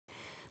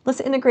Let's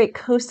integrate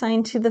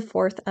cosine to the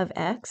fourth of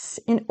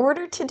x. In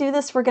order to do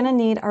this, we're going to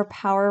need our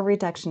power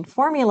reduction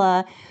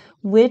formula,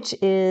 which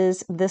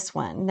is this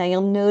one. Now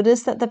you'll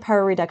notice that the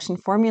power reduction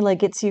formula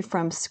gets you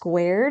from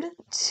squared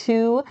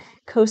to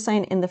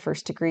cosine in the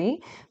first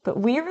degree, but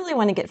we really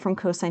want to get from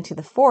cosine to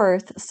the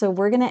fourth, so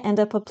we're going to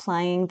end up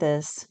applying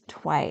this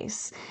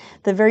twice.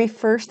 The very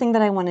first thing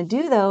that I want to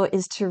do, though,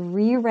 is to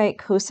rewrite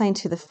cosine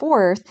to the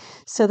fourth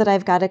so that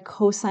I've got a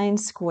cosine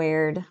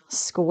squared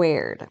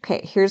squared.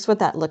 Okay, here's what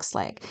that looks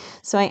like.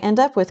 So I end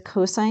up with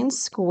cosine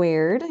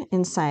squared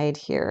inside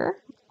here,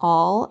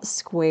 all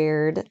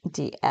squared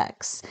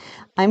dx.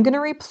 I'm going to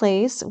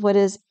replace what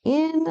is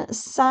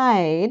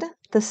inside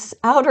this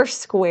outer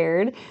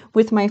squared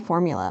with my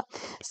formula.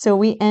 So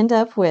we end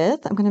up with,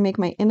 I'm going to make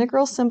my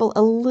integral symbol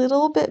a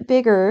little bit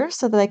bigger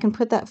so that I can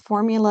put that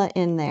formula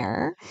in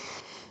there.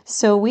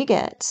 So we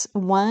get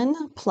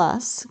 1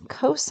 plus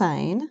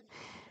cosine.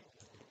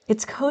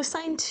 It's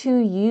cosine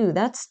 2u.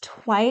 That's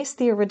twice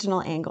the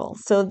original angle.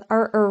 So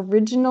our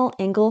original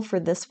angle for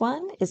this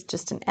one is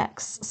just an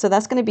x. So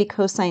that's going to be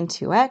cosine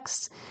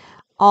 2x,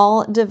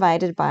 all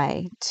divided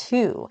by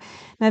 2.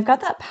 Now I've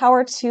got that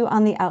power 2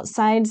 on the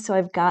outside, so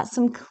I've got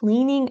some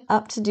cleaning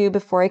up to do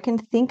before I can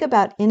think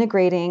about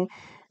integrating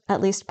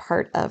at least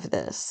part of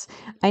this.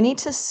 I need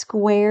to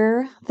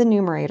square the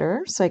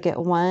numerator, so I get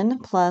 1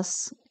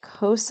 plus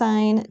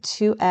cosine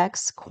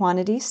 2x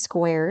quantity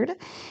squared,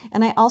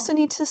 and I also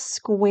need to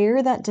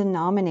square that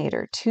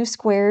denominator. 2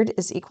 squared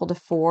is equal to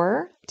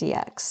 4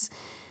 dx.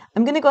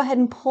 I'm going to go ahead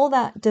and pull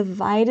that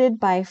divided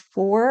by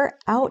 4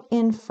 out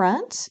in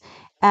front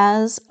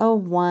as a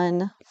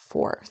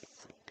 1/4.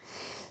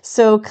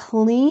 So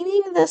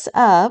cleaning this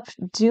up,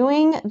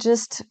 doing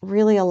just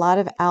really a lot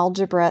of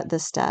algebra at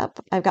this step,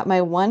 I've got my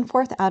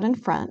 1/4 out in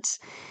front.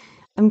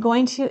 I'm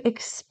going to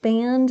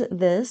expand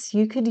this.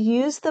 You could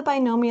use the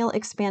binomial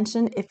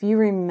expansion if you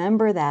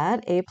remember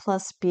that, a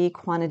plus b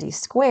quantity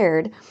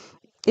squared.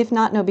 If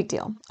not, no big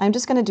deal. I'm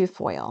just going to do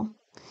FOIL.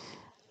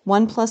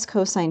 1 plus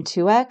cosine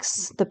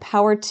 2x, the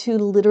power 2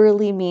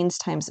 literally means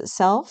times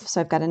itself,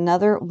 so I've got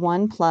another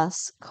 1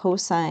 plus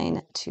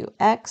cosine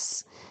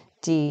 2x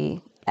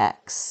dx.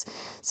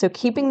 So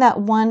keeping that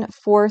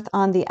 1/4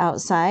 on the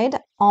outside,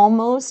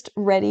 almost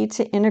ready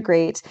to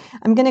integrate,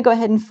 I'm going to go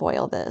ahead and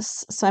FOIL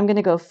this. So I'm going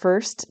to go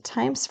first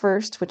times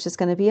first, which is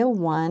going to be a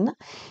 1,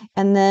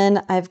 and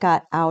then I've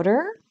got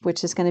outer,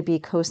 which is going to be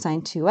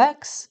cosine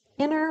 2x,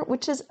 inner,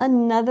 which is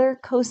another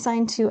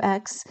cosine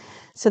 2x.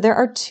 So there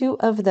are 2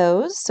 of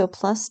those, so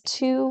plus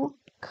 2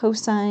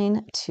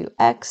 cosine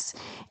 2x.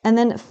 And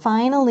then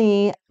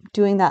finally,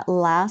 doing that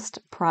last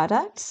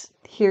product,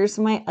 here's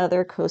my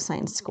other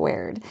cosine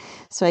squared.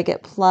 So I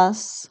get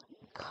plus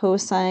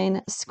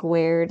cosine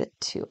squared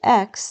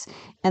 2x,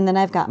 and then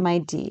I've got my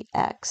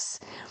dx.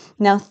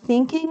 Now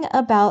thinking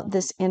about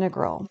this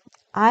integral,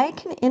 I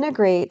can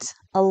integrate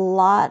a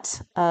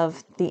lot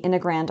of the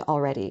integrand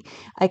already.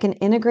 I can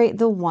integrate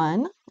the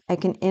 1, I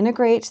can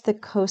integrate the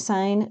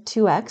cosine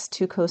 2x,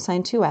 2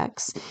 cosine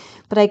 2x,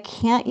 but I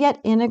can't yet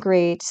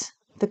integrate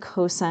the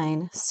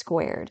cosine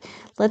squared.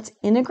 Let's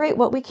integrate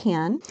what we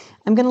can.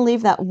 I'm going to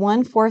leave that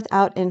 1/4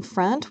 out in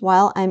front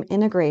while I'm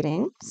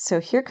integrating. So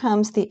here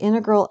comes the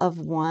integral of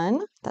 1.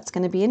 That's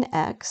going to be an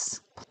x.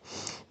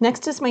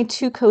 Next is my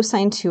 2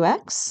 cosine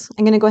 2x.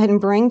 I'm going to go ahead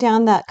and bring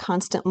down that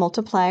constant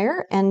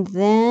multiplier and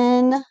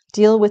then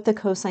deal with the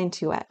cosine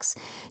 2x.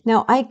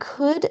 Now I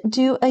could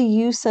do a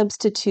u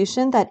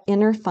substitution. That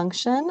inner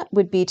function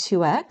would be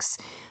 2x,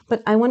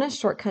 but I want a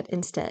shortcut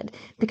instead.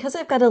 Because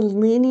I've got a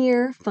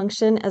linear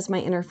function as my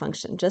inner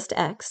function, just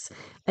x,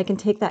 I can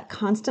take that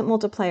constant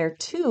multiplier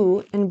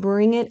 2 and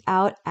bring it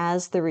out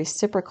as the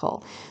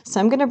reciprocal. So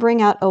I'm going to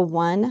bring out a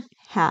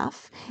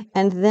 1/2,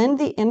 and then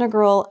the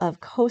integral of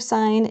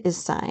cosine is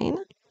sine,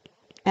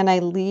 and I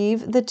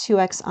leave the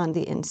 2x on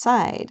the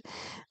inside.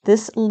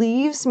 This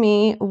leaves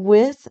me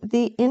with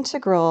the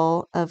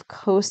integral of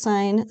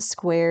cosine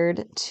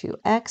squared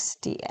 2x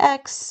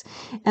dx,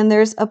 and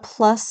there's a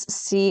plus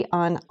c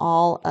on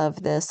all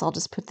of this. I'll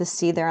just put the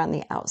c there on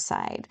the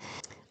outside.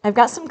 I've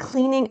got some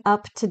cleaning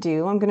up to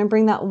do. I'm going to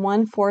bring that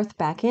 1/4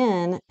 back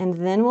in, and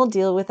then we'll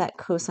deal with that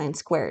cosine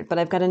squared. But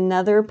I've got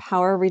another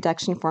power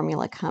reduction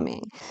formula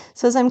coming.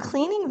 So as I'm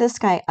cleaning this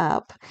guy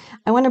up,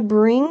 I want to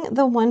bring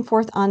the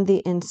 1/4 on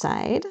the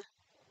inside.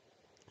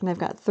 And I've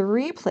got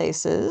 3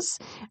 places.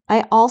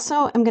 I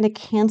also am going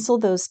to cancel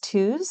those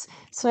 2's.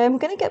 So I'm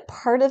going to get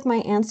part of my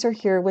answer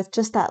here with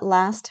just that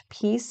last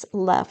piece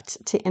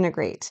left to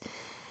integrate.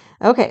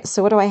 Okay,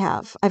 so what do I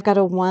have? I've got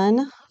a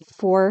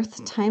 1/4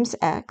 times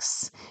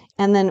x,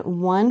 and then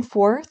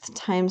 1/4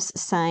 times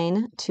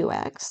sine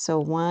 2x. So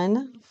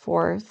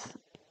 1/4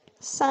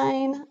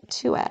 sine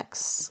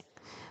 2x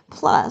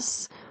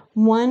plus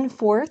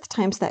 1/4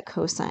 times that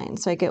cosine.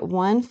 So I get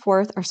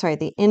 1/4, or sorry,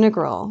 the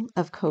integral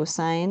of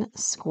cosine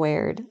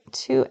squared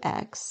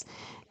 2x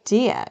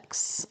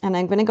dx. And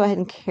I'm going to go ahead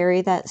and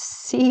carry that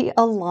c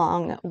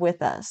along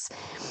with us.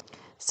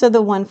 So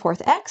the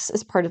 1/4 x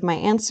is part of my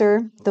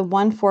answer. The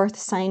 1/4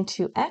 sine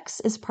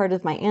 2x is part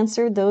of my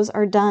answer. Those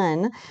are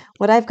done.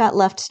 What I've got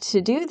left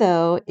to do,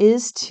 though,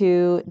 is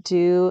to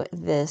do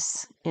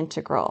this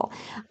integral.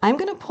 I'm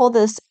going to pull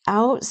this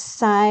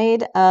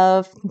outside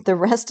of the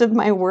rest of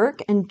my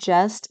work and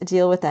just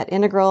deal with that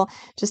integral,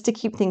 just to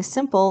keep things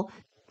simple.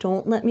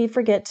 Don't let me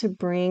forget to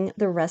bring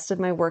the rest of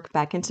my work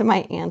back into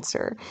my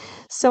answer.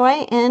 So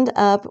I end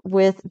up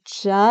with,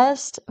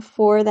 just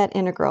for that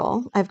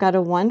integral, I've got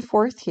a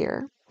 1/4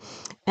 here.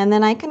 And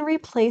then I can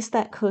replace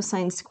that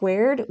cosine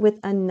squared with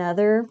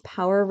another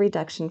power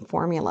reduction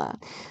formula.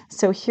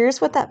 So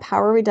here's what that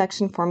power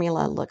reduction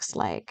formula looks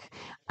like.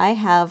 I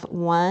have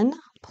 1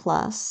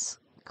 plus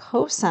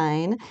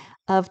cosine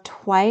of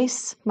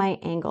twice my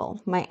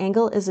angle. My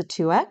angle is a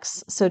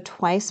 2x, so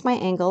twice my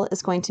angle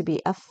is going to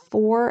be a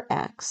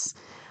 4x,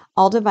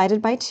 all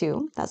divided by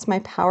 2. That's my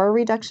power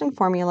reduction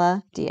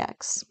formula,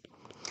 dx.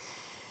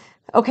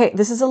 Okay,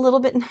 this is a little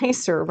bit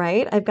nicer,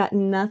 right? I've got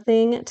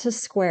nothing to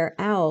square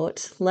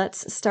out.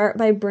 Let's start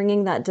by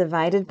bringing that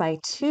divided by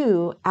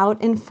 2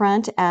 out in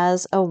front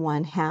as a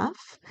 1/2.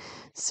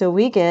 So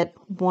we get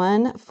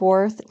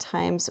 1/4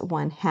 times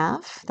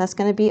 1/2. That's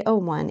going to be a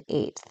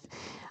 1/8.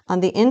 On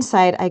the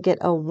inside, I get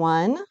a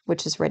 1,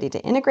 which is ready to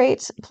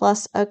integrate,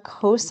 plus a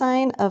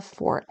cosine of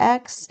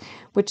 4x,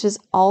 which is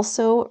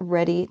also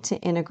ready to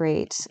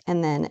integrate,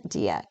 and then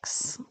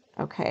dx.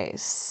 Okay,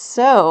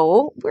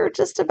 so we're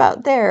just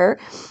about there.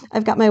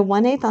 I've got my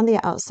 1/8 on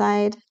the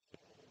outside.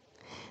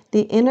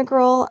 The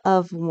integral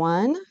of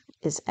 1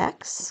 is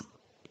x.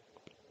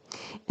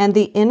 And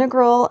the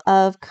integral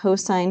of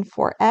cosine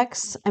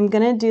 4x, I'm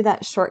going to do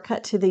that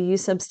shortcut to the u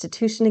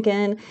substitution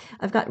again.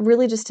 I've got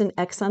really just an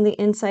x on the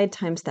inside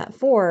times that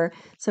 4,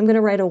 so I'm going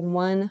to write a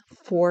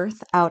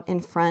 1/4 out in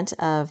front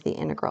of the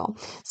integral.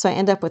 So I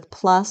end up with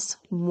plus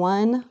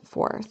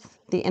 1/4.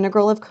 The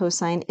integral of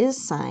cosine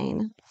is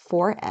sine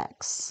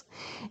 4x.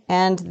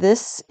 And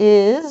this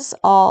is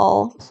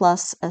all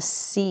plus a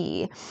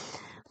c.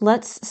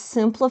 Let's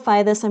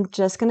simplify this. I'm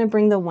just going to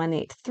bring the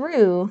 1/8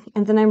 through,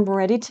 and then I'm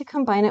ready to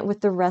combine it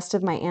with the rest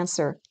of my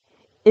answer.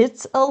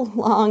 It's a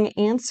long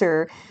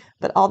answer,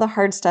 but all the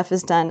hard stuff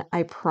is done,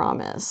 I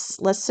promise.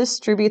 Let's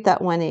distribute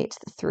that 1/8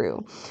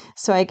 through.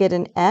 So I get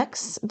an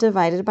x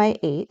divided by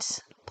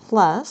 8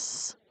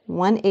 plus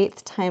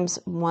 1/8 times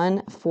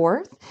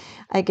 1/4.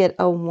 I get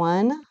a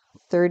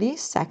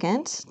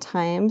 1/32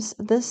 times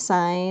the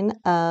sine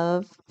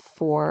of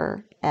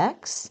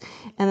 4x,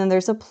 and then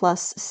there's a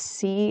plus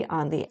c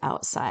on the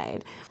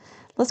outside.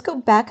 Let's go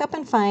back up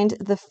and find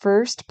the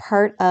first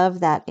part of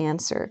that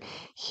answer.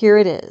 Here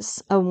it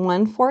is, a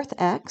 1/4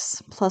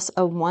 x plus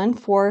a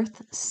 1/4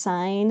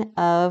 sine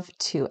of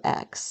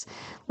 2x.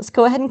 Let's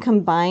go ahead and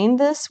combine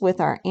this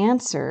with our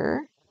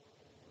answer.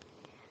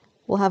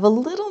 We'll have a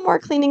little more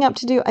cleaning up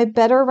to do. I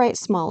better write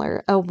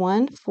smaller, a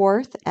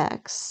 1/4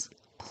 x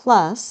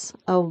plus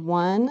a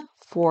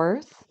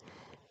 1/4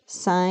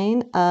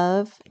 sine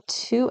of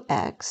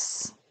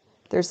 2x.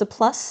 There's a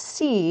plus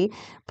c,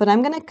 but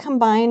I'm going to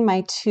combine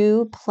my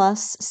two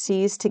plus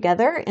c's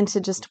together into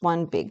just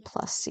one big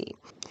plus c.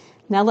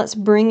 Now let's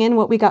bring in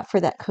what we got for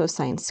that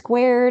cosine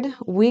squared.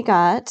 We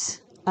got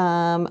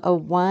a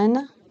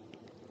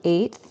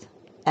 1/8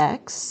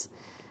 x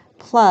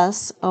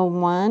plus a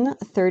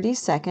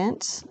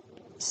 1/32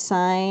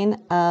 sine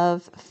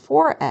of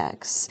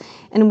 4x.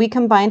 And we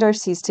combined our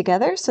c's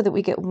together so that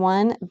we get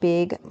one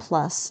big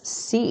plus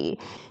c.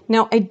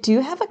 Now, I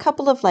do have a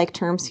couple of like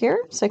terms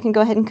here, so I can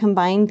go ahead and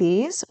combine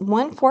these.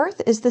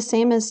 1/4 is the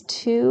same as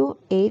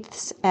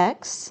 2/8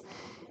 x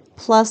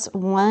plus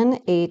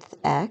 1/8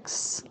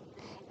 x.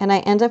 And I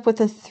end up with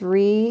a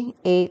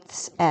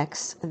 3/8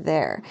 x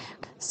there.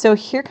 So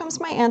here comes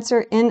my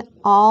answer in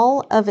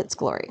all of its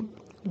glory.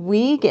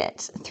 We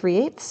get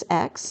 3/8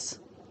 x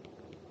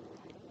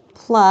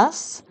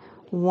plus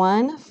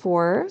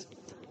 1/4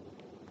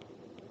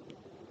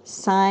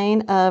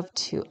 sine of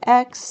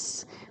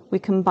 2x. We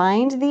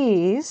combined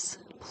these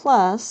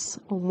plus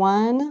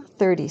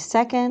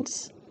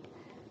 1/32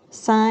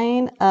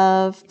 sine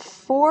of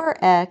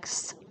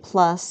 4x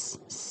plus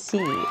c.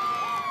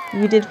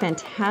 You did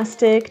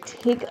fantastic.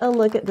 Take a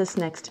look at this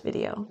next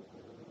video.